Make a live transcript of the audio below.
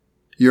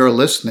You're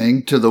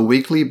listening to the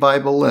weekly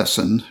Bible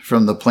lesson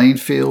from the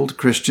Plainfield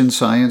Christian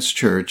Science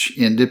Church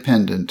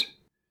Independent.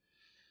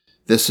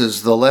 This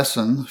is the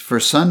lesson for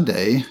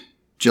Sunday,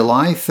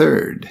 July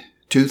 3rd,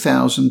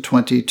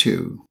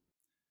 2022.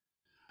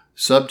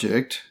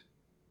 Subject: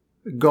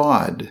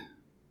 God.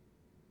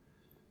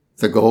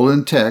 The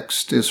golden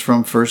text is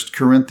from 1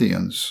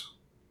 Corinthians.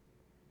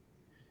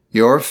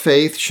 Your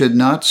faith should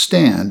not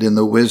stand in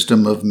the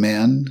wisdom of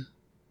men,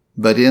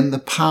 but in the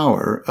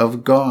power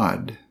of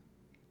God.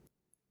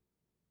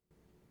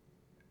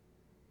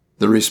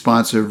 The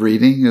responsive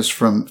reading is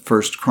from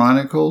 1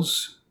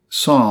 Chronicles,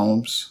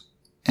 Psalms,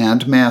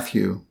 and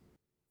Matthew.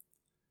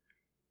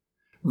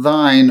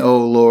 Thine, O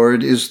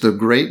Lord, is the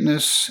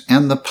greatness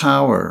and the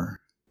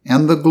power,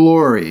 and the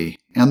glory,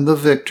 and the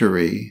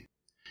victory,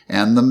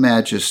 and the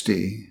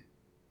majesty.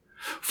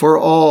 For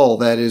all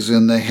that is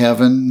in the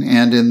heaven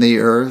and in the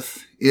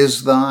earth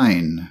is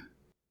thine.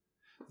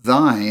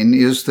 Thine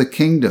is the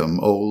kingdom,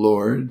 O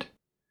Lord,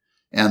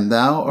 and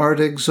thou art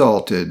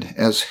exalted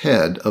as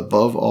head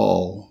above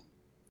all.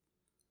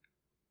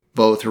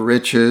 Both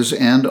riches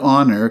and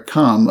honor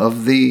come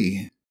of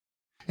thee,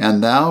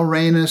 and thou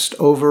reignest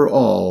over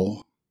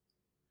all.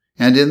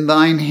 And in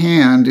thine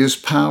hand is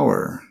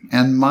power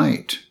and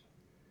might,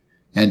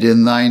 and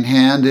in thine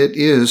hand it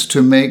is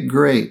to make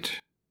great,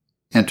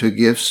 and to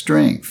give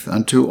strength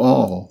unto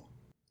all.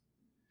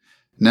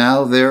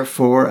 Now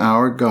therefore,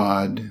 our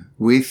God,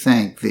 we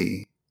thank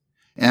thee,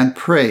 and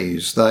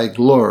praise thy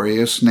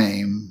glorious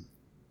name.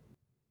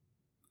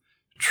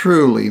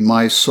 Truly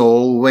my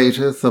soul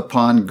waiteth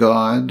upon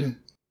God.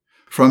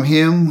 From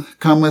him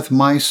cometh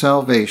my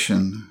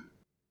salvation.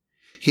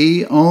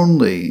 He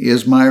only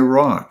is my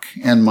rock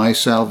and my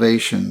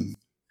salvation.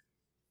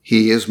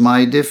 He is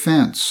my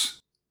defense.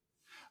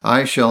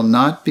 I shall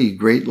not be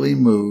greatly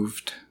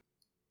moved.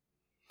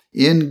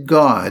 In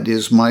God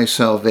is my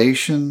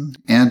salvation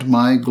and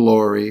my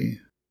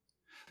glory.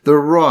 The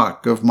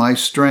rock of my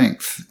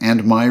strength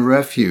and my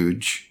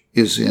refuge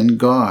is in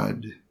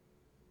God.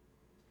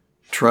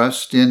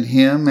 Trust in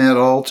him at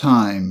all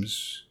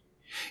times.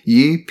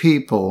 Ye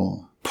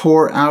people,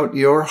 pour out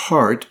your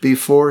heart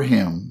before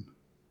him.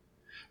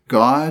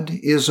 God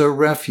is a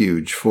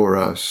refuge for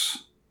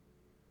us.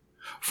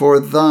 For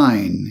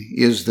thine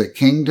is the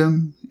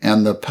kingdom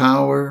and the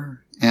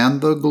power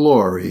and the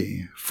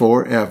glory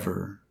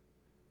forever.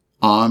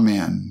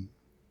 Amen.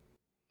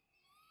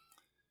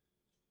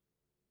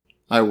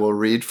 I will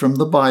read from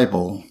the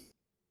Bible.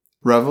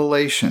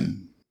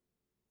 Revelation.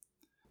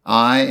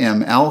 I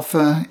am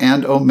Alpha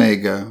and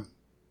Omega,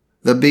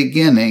 the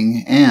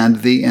beginning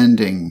and the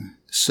ending,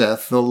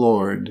 saith the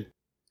Lord,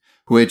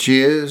 which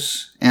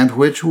is, and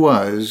which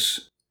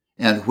was,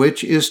 and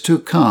which is to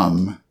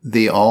come,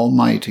 the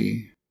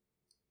Almighty.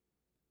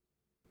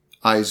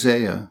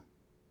 Isaiah.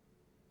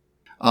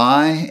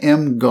 I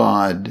am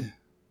God,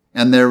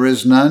 and there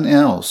is none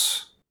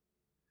else.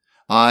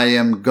 I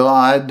am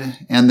God,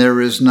 and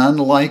there is none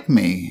like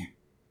me.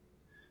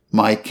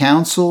 My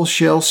counsel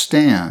shall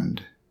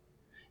stand,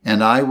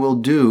 and I will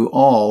do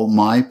all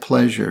my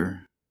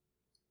pleasure.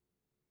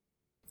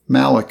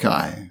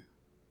 Malachi.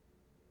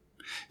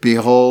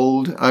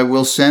 Behold, I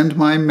will send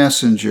my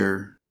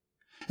messenger,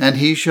 and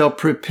he shall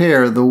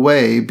prepare the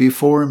way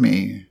before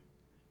me.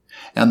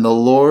 And the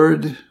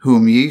Lord,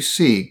 whom ye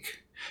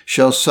seek,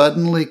 shall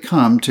suddenly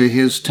come to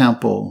his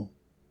temple,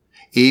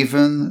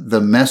 even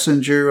the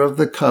messenger of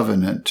the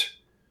covenant,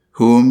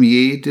 whom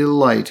ye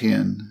delight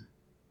in.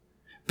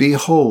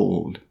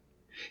 Behold,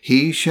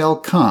 he shall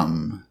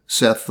come,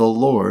 saith the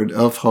Lord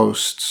of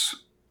hosts.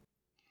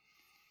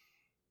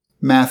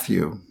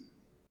 Matthew.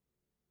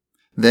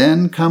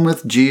 Then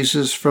cometh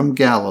Jesus from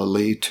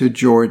Galilee to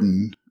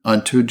Jordan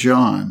unto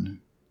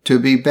John, to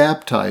be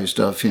baptized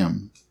of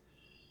him.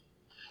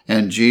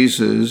 And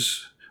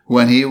Jesus,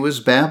 when he was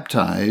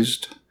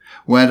baptized,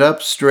 went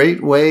up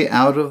straightway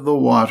out of the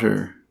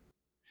water.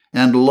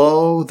 And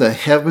lo, the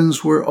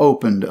heavens were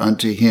opened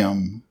unto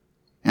him,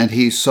 and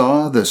he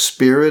saw the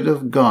Spirit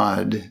of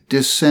God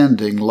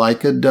descending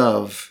like a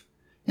dove,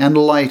 and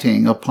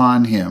lighting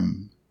upon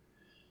him.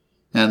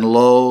 And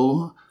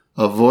lo,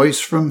 a voice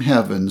from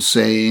heaven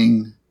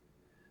saying,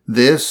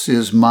 This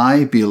is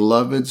my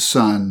beloved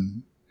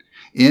Son,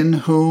 in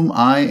whom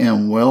I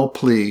am well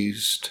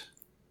pleased.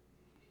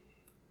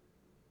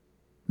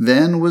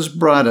 Then was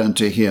brought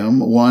unto him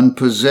one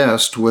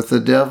possessed with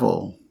the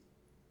devil,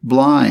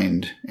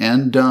 blind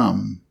and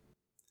dumb,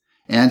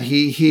 and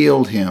he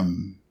healed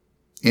him,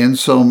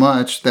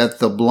 insomuch that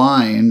the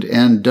blind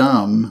and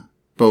dumb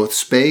both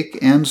spake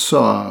and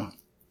saw.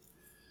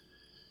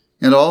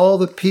 And all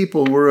the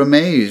people were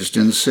amazed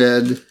and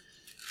said,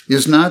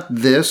 Is not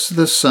this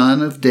the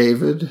son of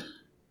David?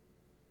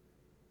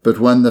 But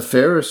when the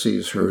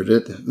Pharisees heard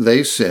it,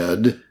 they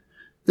said,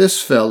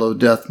 This fellow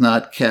doth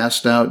not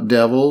cast out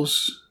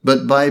devils,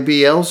 but by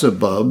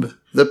Beelzebub,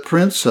 the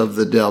prince of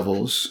the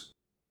devils.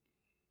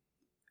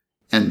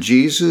 And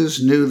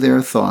Jesus knew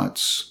their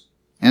thoughts,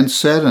 and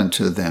said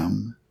unto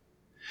them,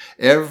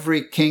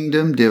 Every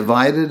kingdom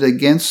divided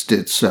against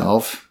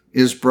itself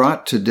is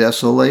brought to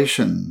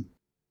desolation,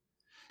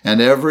 And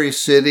every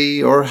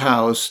city or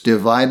house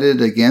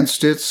divided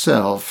against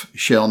itself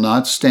shall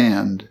not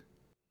stand.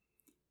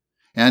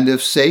 And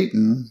if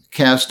Satan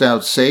cast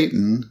out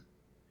Satan,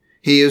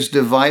 he is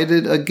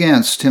divided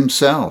against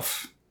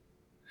himself.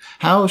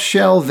 How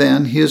shall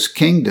then his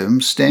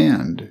kingdom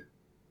stand?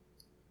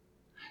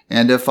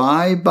 And if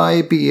I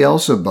by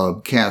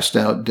Beelzebub cast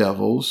out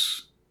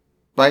devils,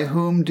 by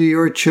whom do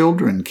your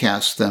children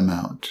cast them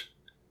out?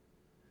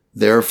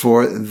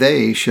 Therefore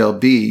they shall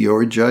be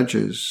your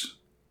judges.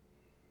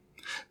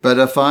 But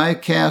if I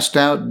cast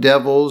out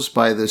devils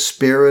by the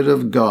Spirit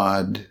of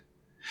God,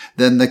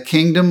 then the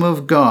kingdom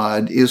of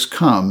God is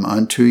come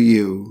unto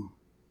you.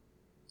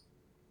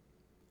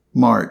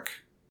 Mark.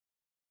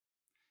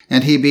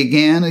 And he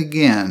began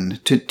again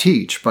to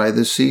teach by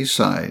the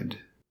seaside.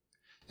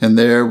 And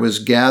there was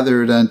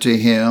gathered unto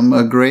him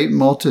a great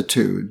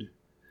multitude,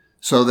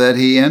 so that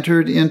he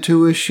entered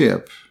into a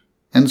ship,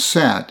 and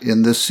sat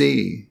in the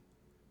sea.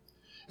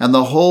 And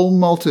the whole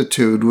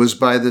multitude was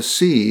by the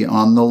sea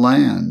on the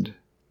land.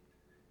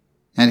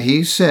 And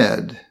he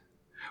said,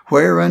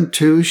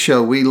 Whereunto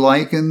shall we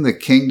liken the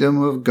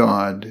kingdom of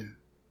God?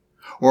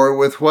 Or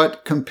with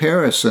what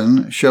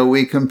comparison shall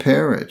we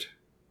compare it?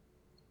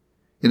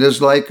 It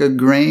is like a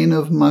grain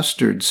of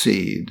mustard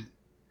seed,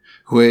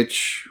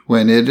 which,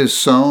 when it is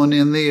sown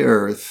in the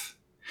earth,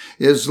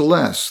 is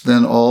less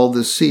than all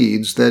the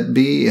seeds that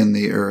be in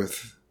the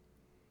earth.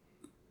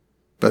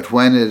 But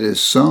when it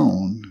is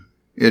sown,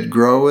 it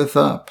groweth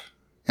up,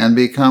 and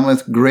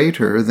becometh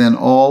greater than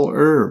all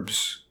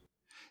herbs,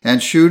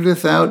 and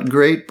shooteth out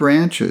great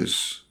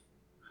branches,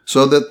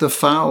 so that the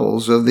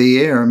fowls of the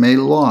air may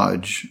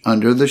lodge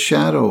under the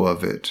shadow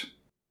of it.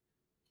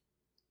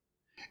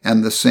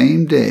 And the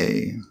same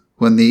day,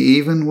 when the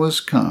even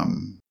was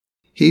come,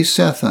 he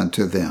saith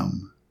unto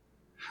them,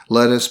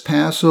 Let us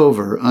pass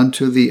over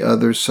unto the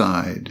other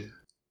side.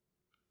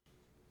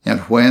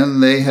 And when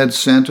they had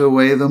sent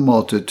away the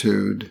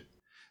multitude,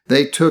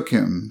 they took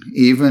him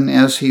even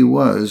as he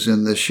was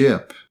in the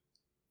ship.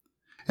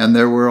 And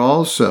there were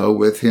also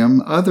with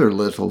him other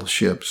little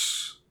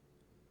ships.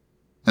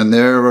 And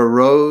there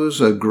arose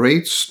a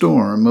great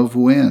storm of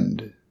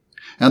wind,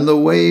 and the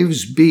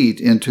waves beat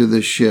into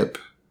the ship,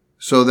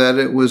 so that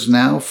it was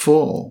now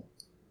full.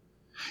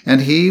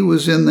 And he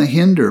was in the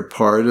hinder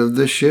part of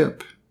the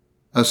ship,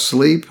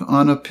 asleep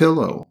on a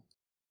pillow.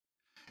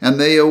 And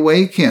they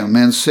awake him,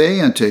 and say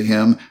unto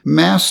him,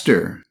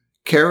 Master,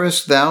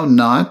 carest thou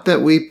not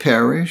that we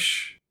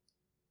perish?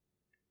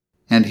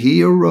 And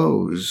he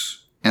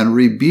arose, and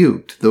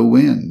rebuked the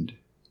wind,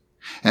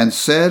 and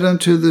said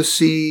unto the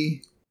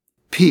sea,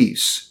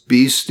 Peace,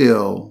 be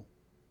still.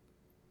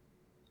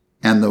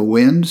 And the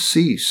wind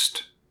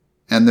ceased,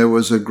 and there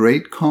was a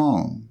great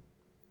calm.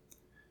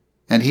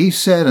 And he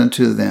said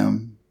unto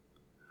them,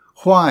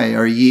 Why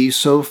are ye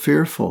so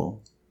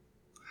fearful?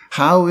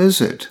 How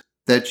is it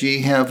that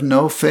ye have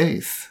no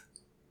faith?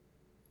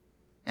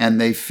 And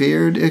they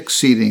feared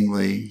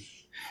exceedingly,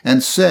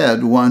 and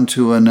said one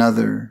to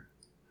another,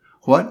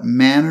 What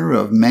manner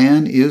of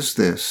man is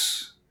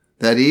this,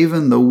 that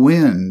even the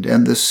wind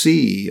and the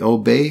sea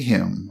obey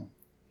him?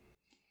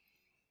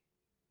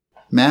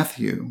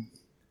 Matthew.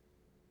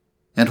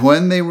 And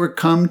when they were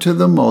come to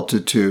the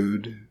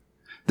multitude,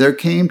 there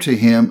came to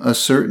him a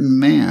certain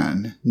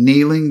man,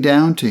 kneeling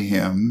down to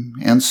him,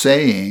 and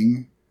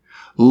saying,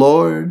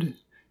 Lord,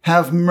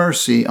 have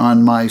mercy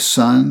on my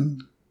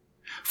son,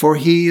 for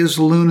he is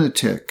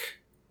lunatic,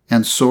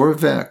 and sore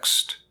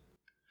vexed.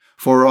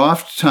 For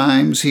oft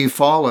times he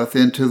falleth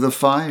into the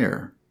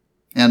fire,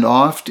 and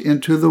oft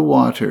into the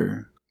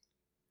water.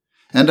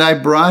 And I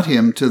brought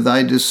him to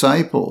thy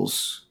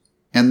disciples,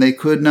 and they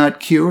could not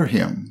cure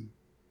him.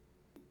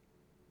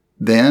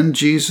 Then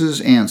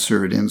Jesus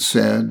answered and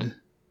said,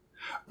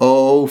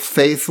 O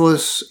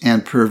faithless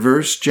and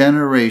perverse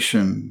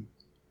generation,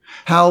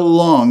 how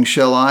long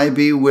shall I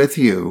be with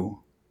you?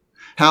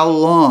 How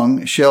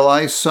long shall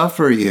I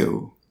suffer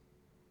you?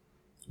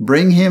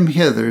 Bring him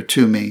hither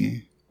to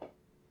me.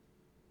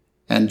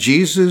 And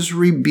Jesus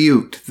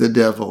rebuked the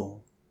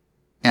devil,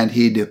 and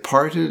he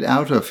departed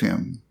out of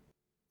him.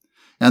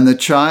 And the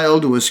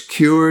child was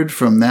cured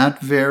from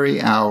that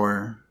very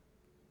hour.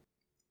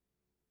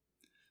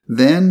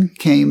 Then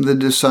came the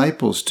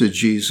disciples to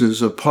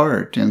Jesus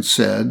apart and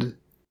said,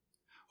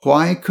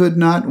 Why could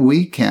not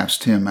we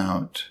cast him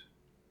out?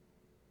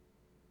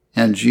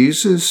 And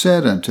Jesus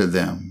said unto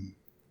them,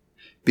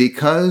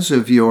 Because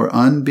of your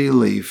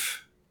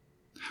unbelief.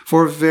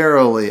 For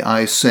verily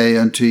I say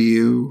unto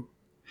you,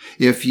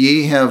 if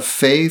ye have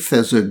faith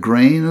as a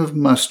grain of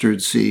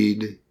mustard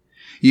seed,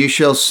 ye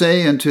shall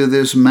say unto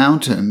this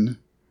mountain,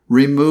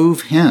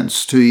 Remove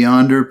hence to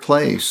yonder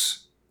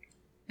place,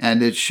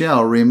 and it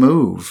shall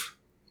remove,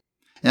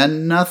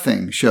 and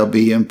nothing shall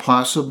be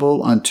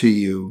impossible unto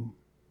you.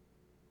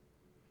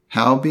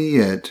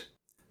 Howbeit,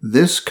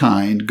 this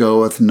kind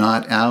goeth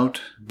not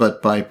out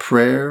but by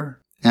prayer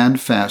and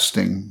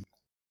fasting.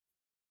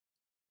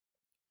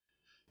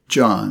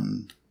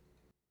 John.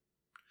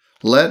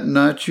 Let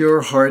not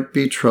your heart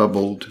be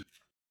troubled.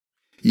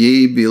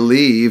 Ye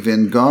believe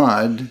in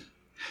God,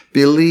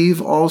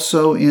 believe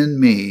also in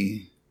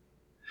me.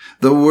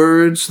 The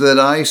words that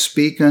I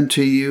speak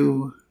unto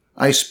you,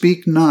 I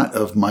speak not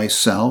of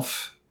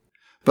myself,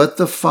 but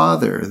the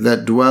Father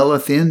that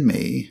dwelleth in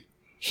me,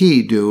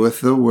 he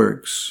doeth the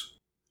works.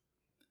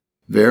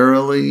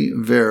 Verily,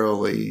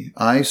 verily,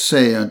 I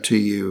say unto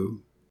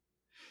you,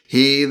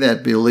 he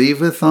that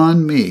believeth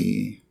on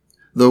me,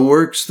 the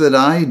works that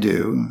I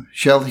do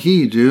shall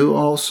he do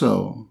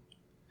also,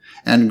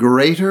 and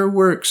greater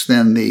works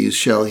than these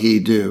shall he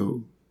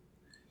do,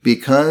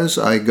 because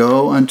I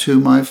go unto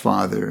my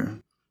Father.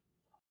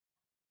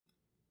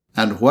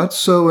 And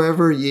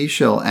whatsoever ye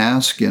shall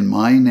ask in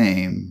my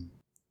name,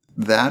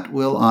 that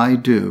will I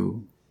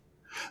do,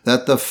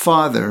 that the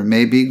Father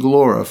may be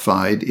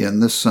glorified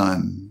in the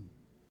Son.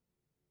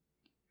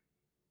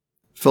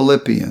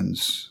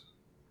 Philippians.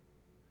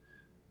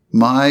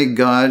 My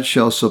God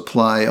shall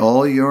supply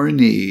all your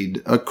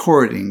need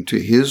according to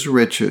his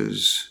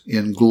riches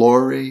in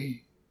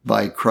glory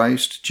by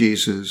Christ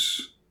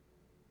Jesus.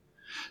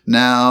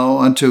 Now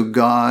unto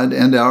God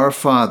and our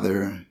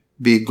Father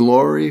be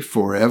glory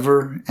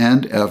forever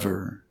and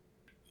ever.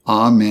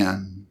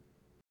 Amen.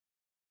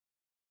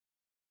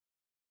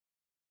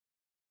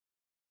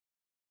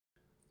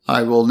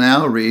 I will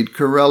now read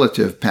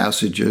correlative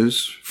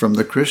passages from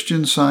the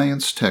Christian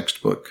Science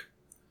textbook,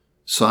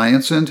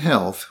 Science and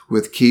Health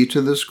with Key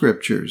to the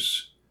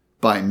Scriptures,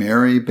 by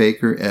Mary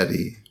Baker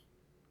Eddy.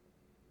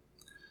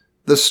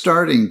 The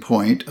starting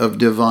point of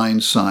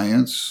divine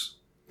science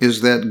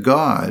is that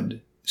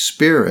God,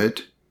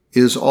 Spirit,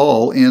 is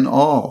all in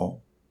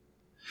all,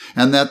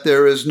 and that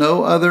there is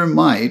no other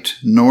might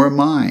nor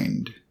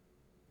mind,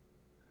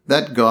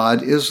 that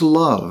God is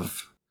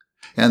love,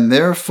 and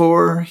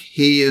therefore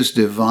he is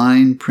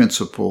divine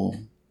principle.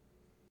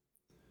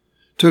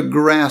 To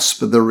grasp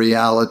the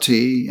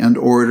reality and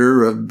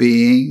order of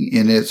being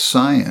in its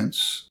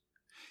science,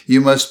 you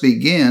must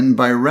begin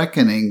by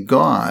reckoning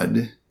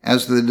God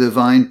as the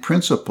divine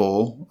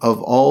principle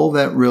of all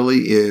that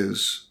really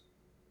is.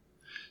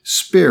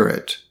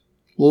 Spirit,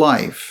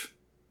 life,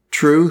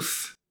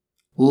 truth,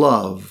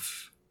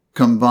 love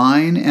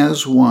combine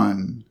as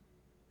one,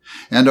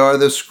 and are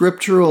the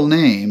scriptural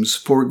names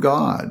for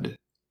God.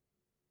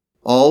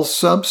 All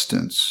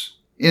substance,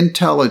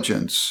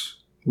 intelligence,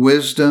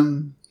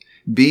 wisdom,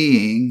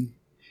 being,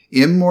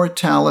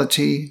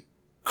 immortality,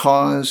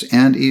 cause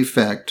and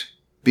effect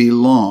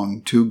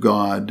belong to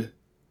God.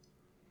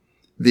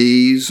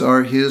 These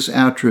are his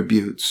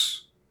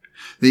attributes,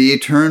 the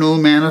eternal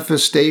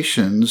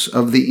manifestations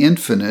of the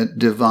infinite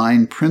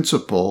divine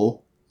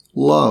principle,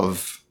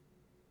 love.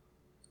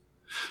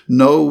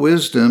 No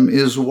wisdom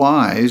is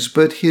wise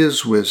but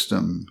his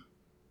wisdom.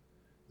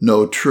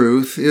 No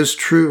truth is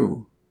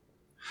true.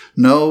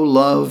 No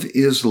love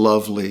is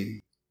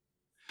lovely.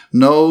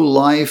 No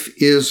life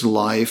is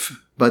life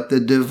but the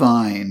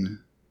divine.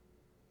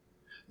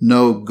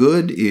 No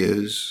good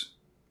is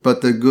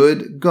but the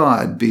good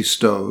God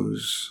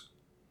bestows.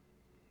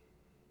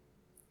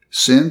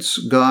 Since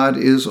God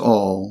is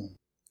all,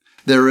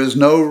 there is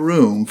no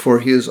room for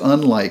his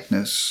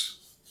unlikeness.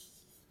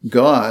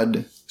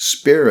 God,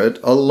 Spirit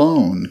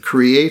alone,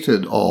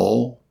 created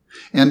all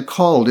and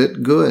called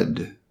it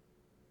good.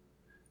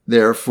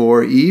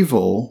 Therefore,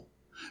 evil,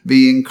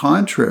 being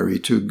contrary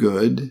to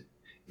good,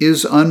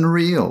 is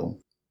unreal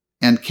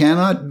and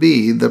cannot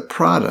be the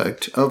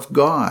product of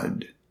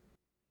God.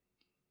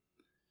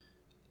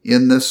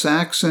 In the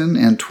Saxon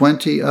and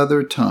 20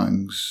 other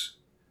tongues,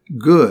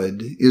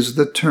 good is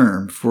the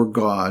term for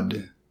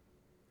God.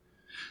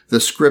 The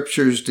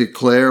Scriptures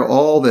declare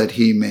all that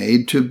he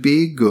made to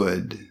be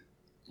good,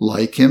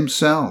 like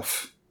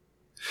himself,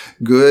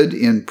 good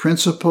in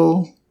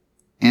principle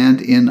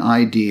and in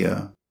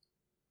idea.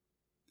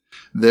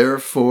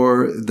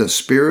 Therefore, the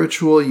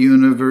spiritual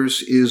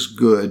universe is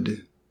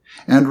good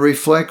and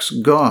reflects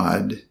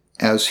God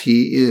as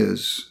he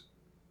is.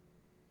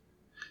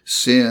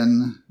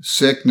 Sin,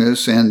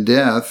 sickness, and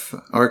death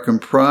are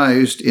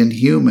comprised in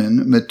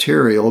human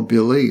material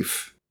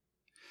belief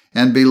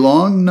and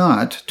belong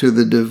not to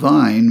the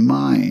divine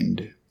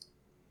mind.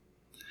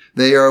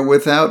 They are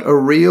without a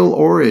real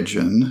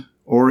origin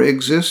or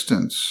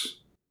existence.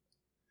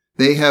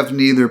 They have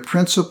neither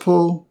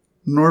principle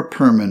nor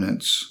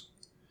permanence,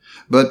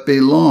 but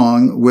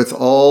belong with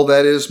all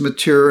that is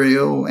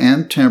material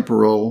and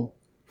temporal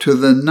to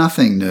the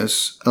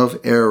nothingness of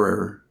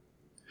error,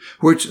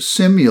 which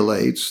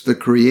simulates the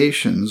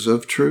creations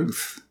of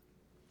truth.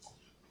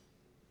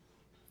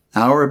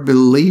 Our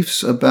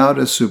beliefs about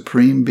a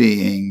supreme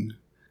being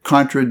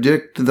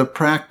contradict the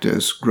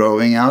practice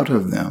growing out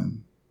of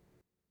them.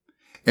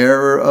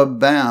 Error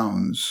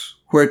abounds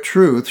where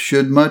truth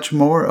should much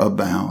more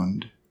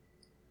abound.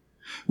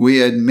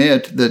 We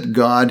admit that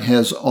God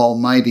has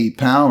almighty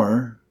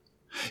power,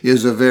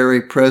 is a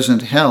very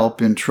present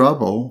help in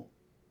trouble,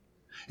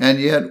 and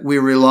yet we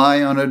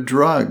rely on a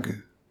drug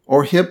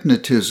or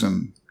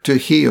hypnotism to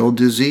heal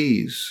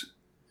disease,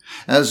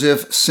 as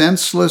if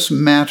senseless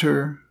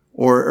matter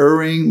or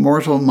erring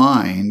mortal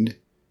mind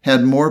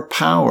had more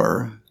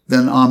power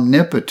than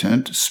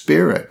omnipotent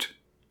spirit.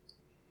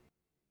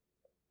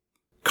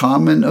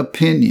 common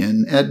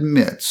opinion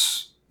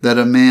admits that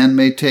a man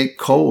may take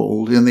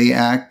cold in the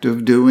act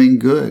of doing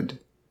good,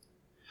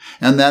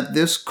 and that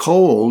this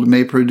cold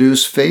may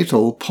produce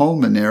fatal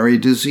pulmonary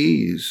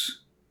disease,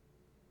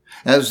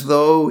 as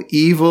though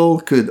evil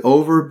could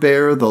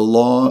overbear the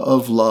law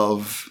of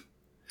love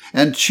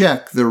and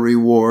check the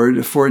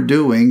reward for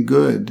doing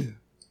good.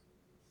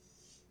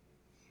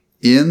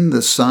 In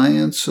the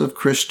science of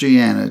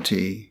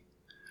Christianity,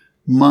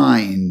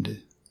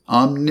 mind,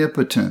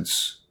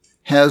 omnipotence,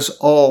 has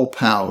all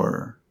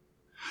power,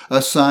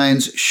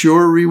 assigns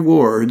sure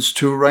rewards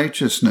to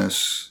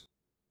righteousness,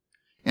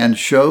 and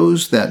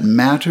shows that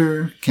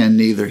matter can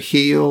neither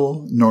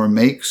heal nor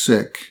make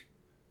sick,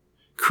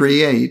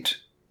 create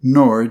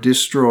nor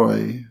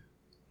destroy.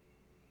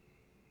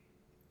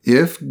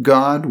 If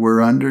God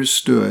were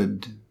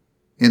understood,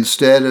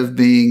 instead of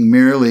being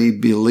merely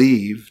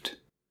believed,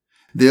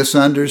 this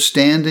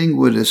understanding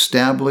would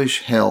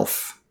establish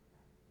health.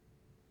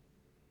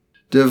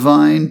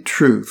 Divine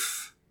truth,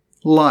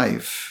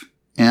 life,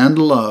 and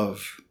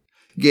love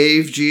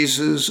gave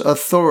Jesus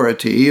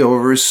authority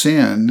over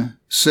sin,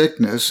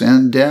 sickness,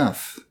 and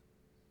death.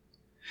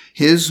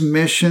 His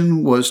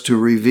mission was to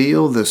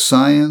reveal the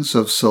science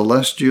of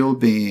celestial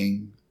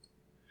being,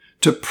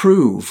 to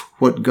prove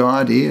what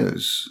God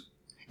is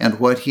and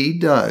what He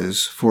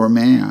does for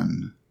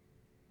man.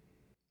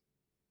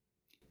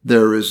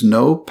 There is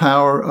no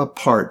power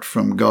apart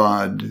from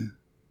God.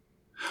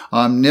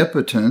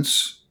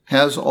 Omnipotence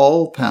has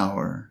all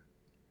power,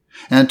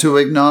 and to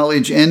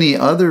acknowledge any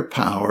other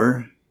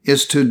power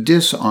is to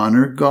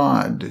dishonor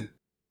God.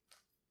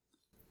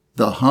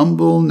 The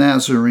humble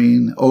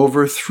Nazarene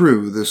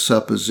overthrew the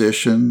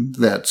supposition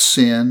that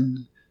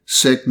sin,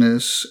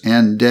 sickness,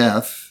 and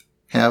death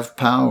have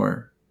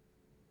power.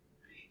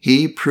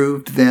 He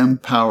proved them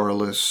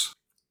powerless.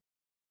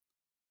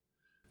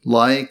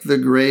 Like the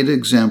great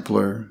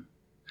exemplar,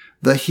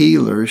 the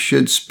healer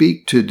should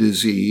speak to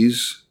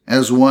disease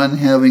as one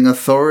having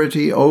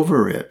authority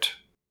over it,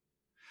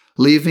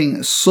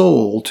 leaving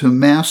soul to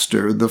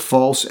master the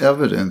false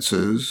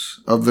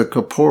evidences of the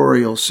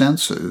corporeal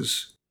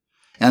senses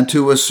and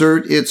to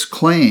assert its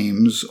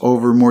claims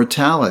over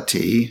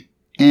mortality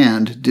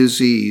and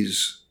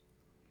disease.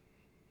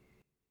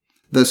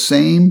 The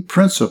same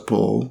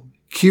principle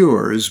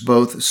cures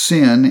both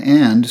sin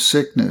and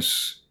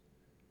sickness.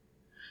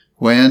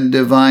 When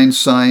divine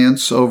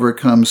science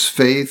overcomes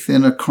faith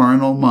in a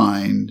carnal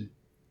mind,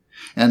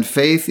 and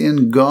faith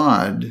in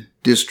God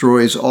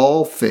destroys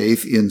all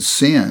faith in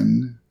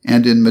sin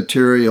and in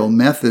material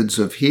methods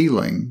of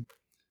healing,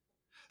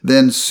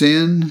 then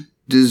sin,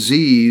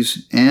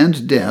 disease,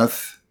 and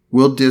death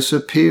will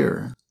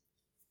disappear.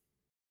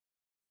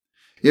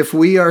 If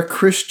we are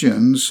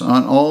Christians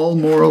on all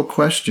moral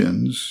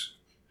questions,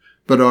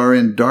 but are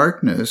in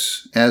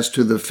darkness as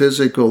to the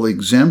physical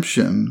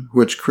exemption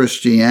which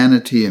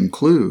Christianity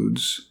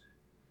includes,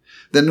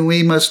 then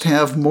we must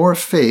have more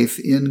faith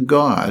in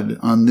God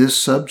on this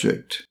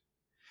subject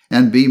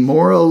and be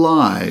more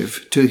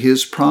alive to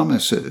His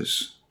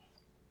promises.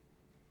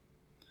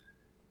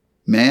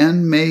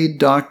 Man-made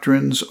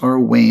doctrines are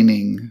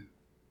waning.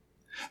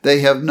 They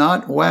have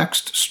not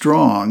waxed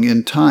strong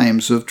in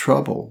times of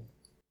trouble.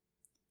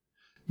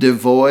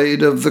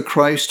 Devoid of the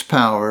Christ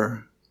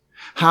power,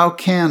 how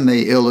can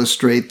they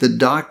illustrate the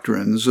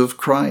doctrines of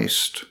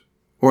Christ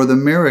or the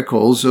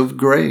miracles of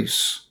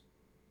grace?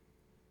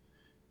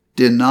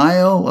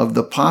 Denial of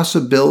the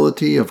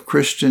possibility of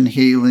Christian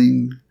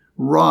healing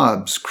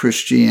robs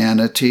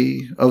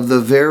Christianity of the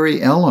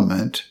very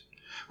element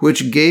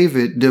which gave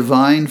it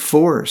divine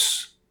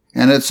force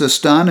and its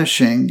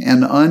astonishing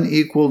and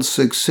unequaled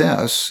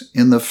success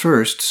in the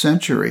first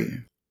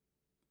century.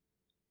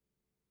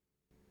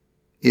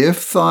 If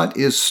thought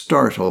is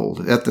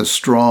startled at the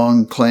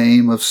strong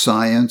claim of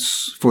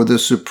science for the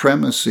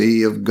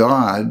supremacy of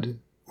God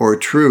or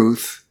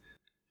truth,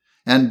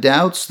 and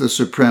doubts the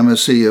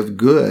supremacy of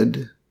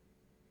good,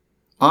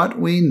 ought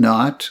we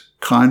not,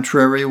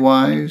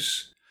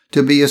 contrariwise,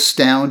 to be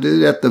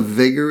astounded at the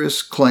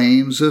vigorous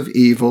claims of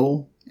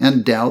evil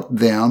and doubt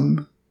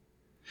them,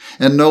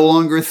 and no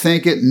longer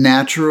think it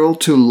natural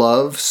to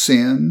love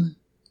sin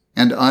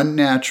and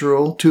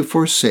unnatural to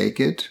forsake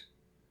it?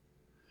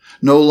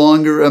 No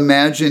longer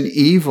imagine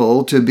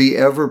evil to be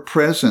ever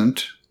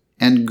present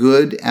and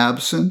good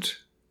absent?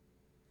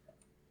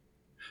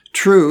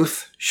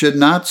 Truth should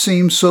not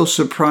seem so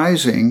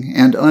surprising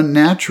and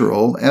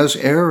unnatural as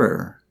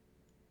error,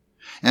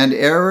 and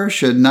error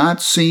should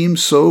not seem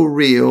so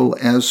real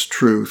as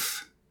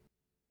truth.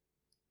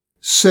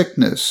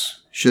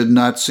 Sickness should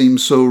not seem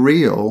so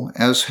real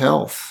as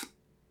health.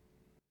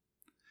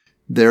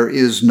 There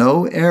is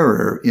no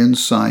error in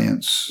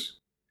science,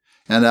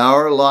 and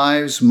our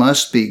lives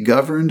must be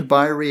governed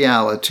by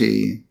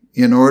reality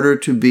in order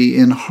to be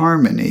in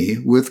harmony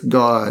with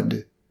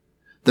God,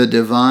 the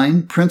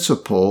divine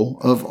principle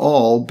of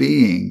all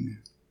being.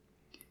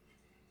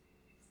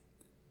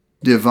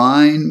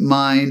 Divine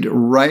mind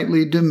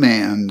rightly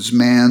demands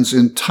man's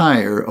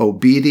entire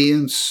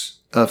obedience,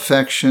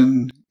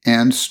 affection,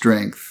 and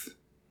strength.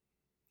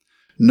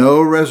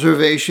 No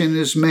reservation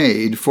is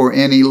made for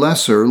any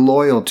lesser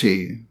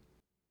loyalty.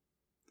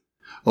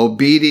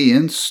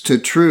 Obedience to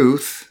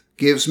truth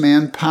gives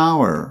man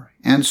power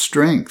and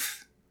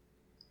strength.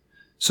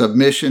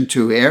 Submission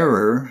to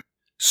error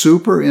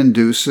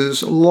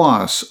superinduces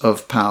loss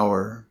of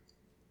power.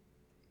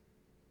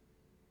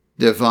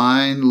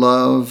 Divine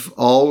love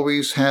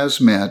always has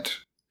met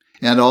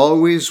and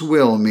always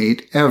will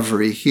meet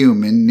every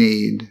human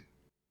need.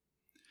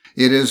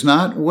 It is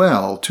not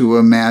well to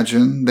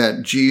imagine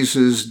that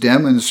Jesus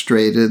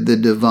demonstrated the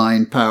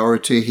divine power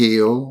to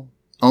heal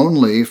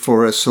only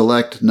for a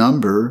select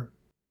number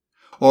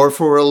or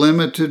for a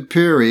limited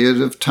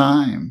period of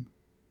time,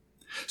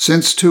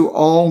 since to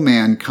all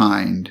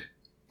mankind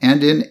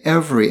and in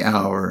every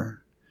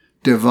hour,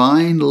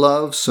 divine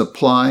love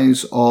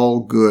supplies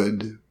all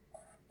good.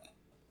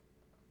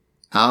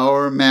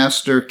 Our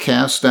Master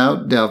cast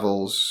out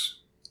devils,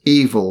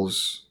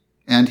 evils,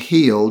 and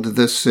healed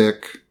the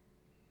sick.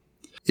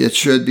 It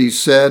should be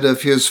said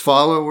of his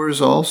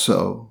followers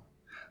also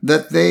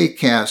that they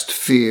cast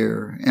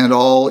fear and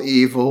all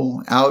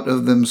evil out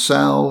of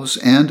themselves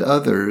and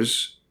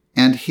others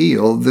and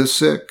healed the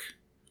sick.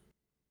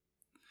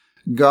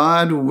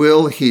 God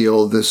will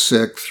heal the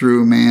sick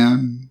through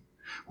man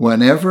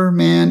whenever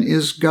man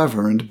is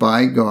governed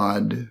by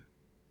God.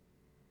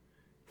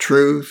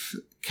 Truth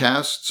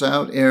casts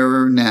out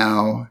error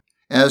now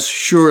as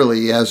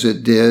surely as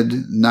it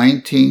did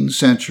 19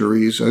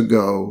 centuries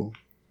ago.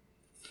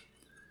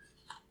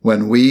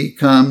 When we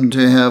come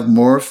to have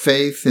more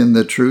faith in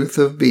the truth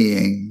of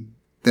being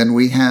than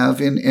we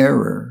have in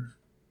error,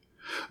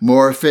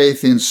 more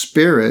faith in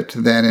spirit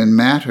than in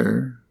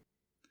matter,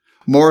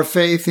 more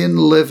faith in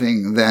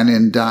living than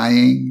in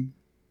dying,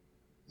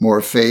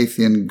 more faith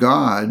in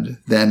God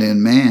than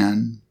in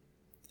man,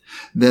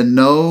 then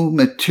no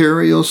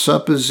material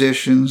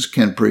suppositions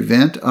can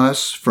prevent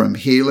us from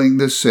healing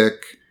the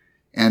sick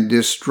and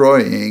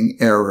destroying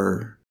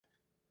error.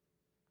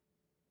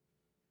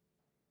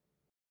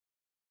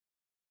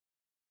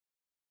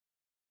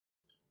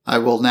 I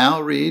will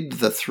now read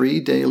the 3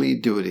 daily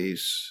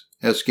duties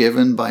as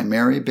given by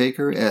Mary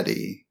Baker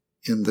Eddy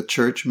in the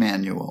Church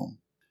Manual.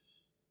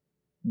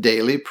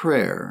 Daily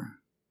Prayer.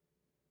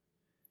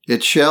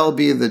 It shall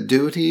be the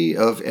duty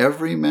of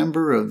every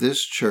member of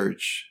this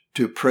church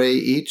to pray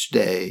each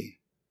day,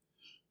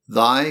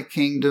 Thy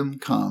kingdom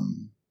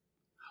come.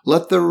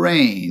 Let the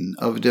reign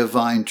of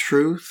divine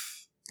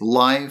truth,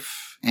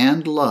 life,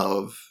 and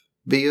love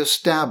be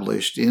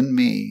established in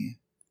me,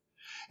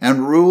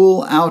 and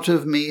rule out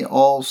of me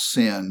all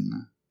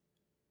sin.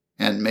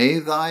 And may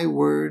Thy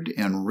word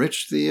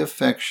enrich the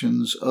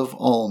affections of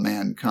all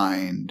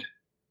mankind,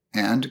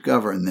 and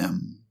govern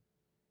them.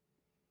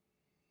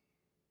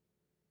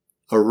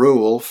 A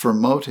rule for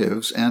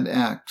motives and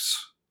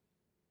acts.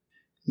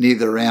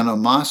 Neither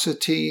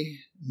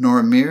animosity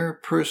nor mere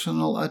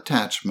personal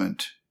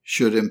attachment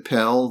should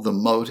impel the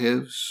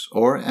motives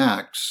or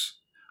acts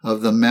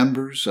of the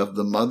members of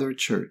the Mother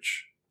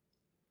Church.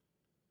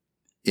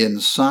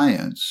 In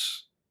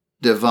science,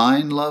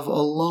 divine love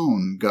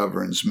alone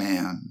governs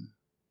man,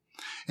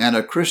 and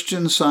a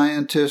Christian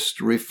scientist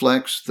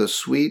reflects the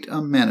sweet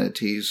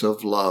amenities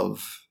of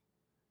love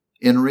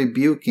in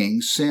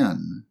rebuking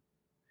sin,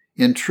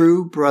 in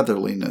true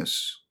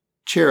brotherliness,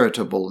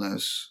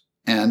 charitableness,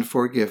 and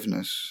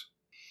forgiveness.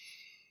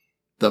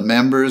 The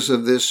members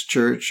of this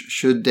church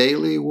should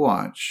daily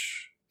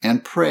watch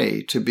and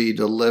pray to be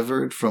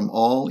delivered from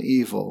all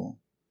evil,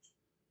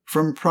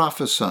 from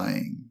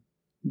prophesying,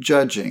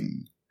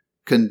 judging,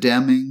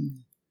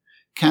 condemning,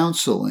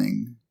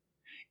 counseling,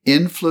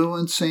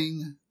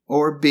 influencing,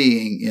 or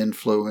being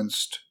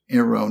influenced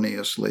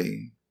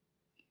erroneously.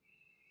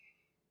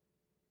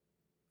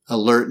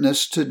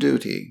 Alertness to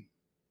duty.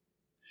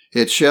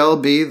 It shall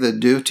be the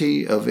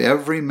duty of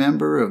every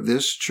member of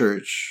this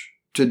church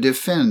to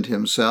defend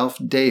himself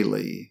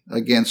daily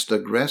against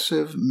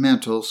aggressive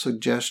mental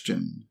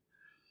suggestion,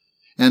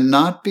 and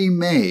not be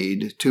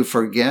made to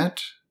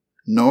forget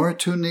nor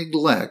to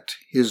neglect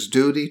his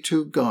duty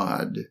to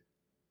God,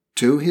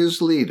 to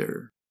his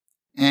leader,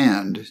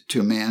 and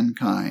to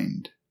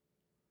mankind.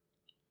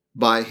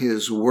 By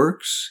his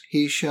works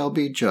he shall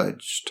be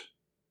judged,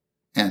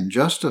 and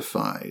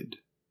justified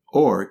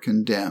or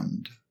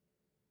condemned.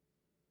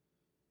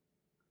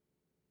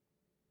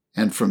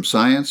 And from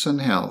Science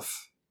and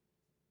Health,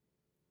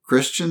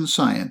 Christian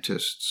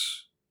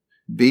scientists,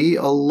 be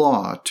a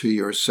law to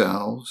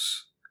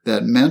yourselves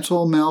that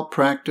mental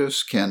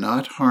malpractice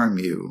cannot harm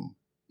you,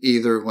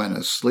 either when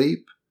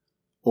asleep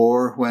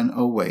or when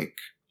awake.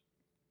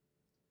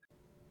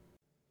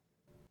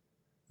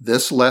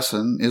 This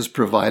lesson is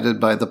provided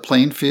by the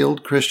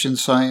Plainfield Christian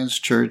Science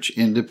Church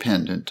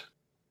Independent.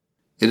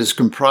 It is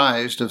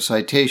comprised of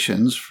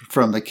citations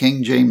from the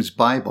King James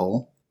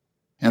Bible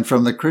and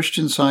from the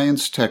Christian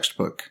Science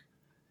textbook,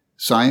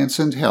 Science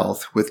and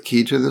Health with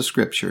Key to the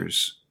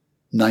Scriptures,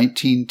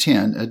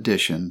 1910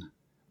 edition,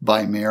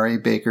 by Mary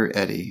Baker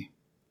Eddy.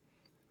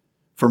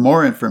 For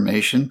more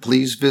information,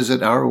 please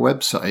visit our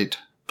website,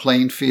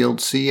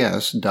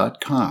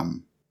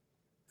 plainfieldcs.com.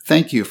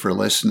 Thank you for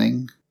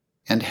listening,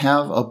 and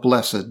have a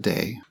blessed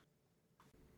day.